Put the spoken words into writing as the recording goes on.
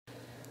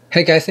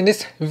Hey guys, in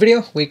this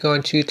video we're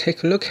going to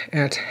take a look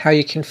at how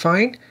you can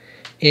find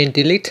and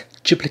delete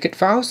duplicate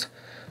files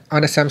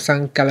on the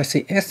Samsung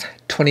Galaxy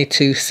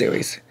S22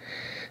 series.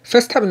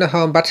 First, tap on the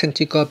home button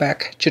to go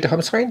back to the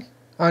home screen.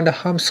 On the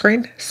home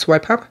screen,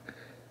 swipe up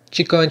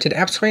to go into the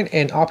app screen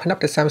and open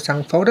up the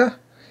Samsung folder.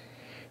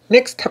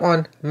 Next, tap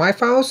on My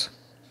Files.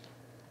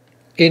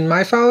 In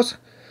My Files,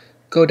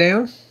 go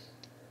down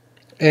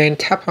and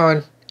tap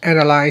on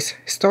Analyze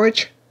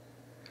Storage.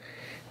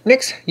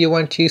 Next, you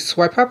want to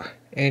swipe up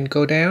and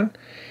go down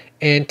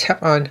and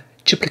tap on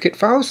Duplicate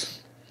Files.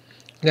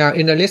 Now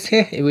in the list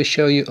here, it will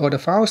show you all the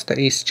files that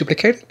is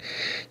duplicated.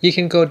 You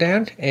can go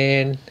down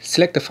and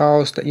select the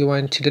files that you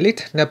want to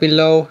delete. Now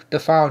below the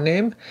file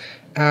name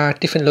are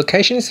different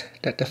locations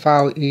that the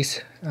file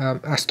is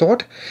are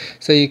stored.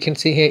 So you can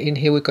see here, in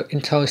here we've got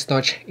Intel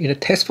storage in the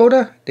test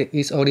folder. There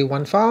is only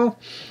one file,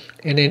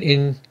 and then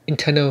in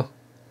internal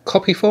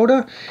copy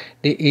folder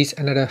there is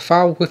another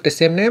file with the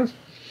same name.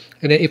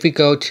 And then if we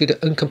go to the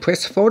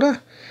uncompressed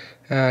folder,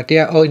 they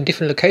are all in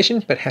different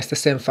locations but has the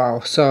same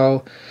file.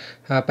 So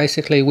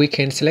basically we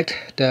can select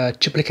the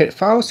duplicate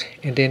files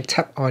and then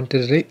tap on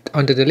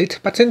the delete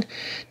button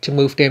to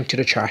move them to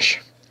the trash.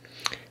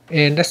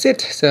 And that's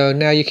it. So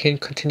now you can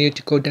continue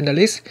to go down the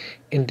list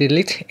and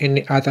delete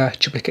any other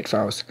duplicate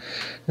files.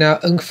 Now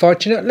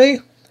unfortunately,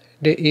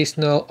 there is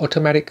no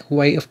automatic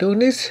way of doing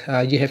this.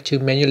 You have to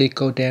manually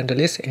go down the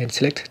list and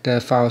select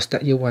the files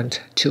that you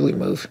want to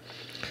remove.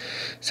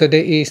 So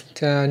there is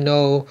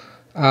no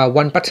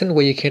one button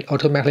where you can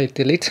automatically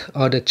delete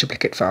all the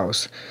duplicate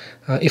files.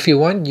 If you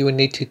want, you will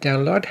need to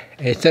download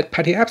a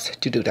third-party apps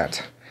to do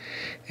that.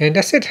 And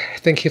that's it.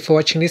 Thank you for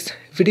watching this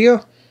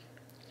video.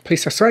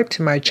 Please subscribe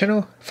to my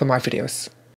channel for more videos.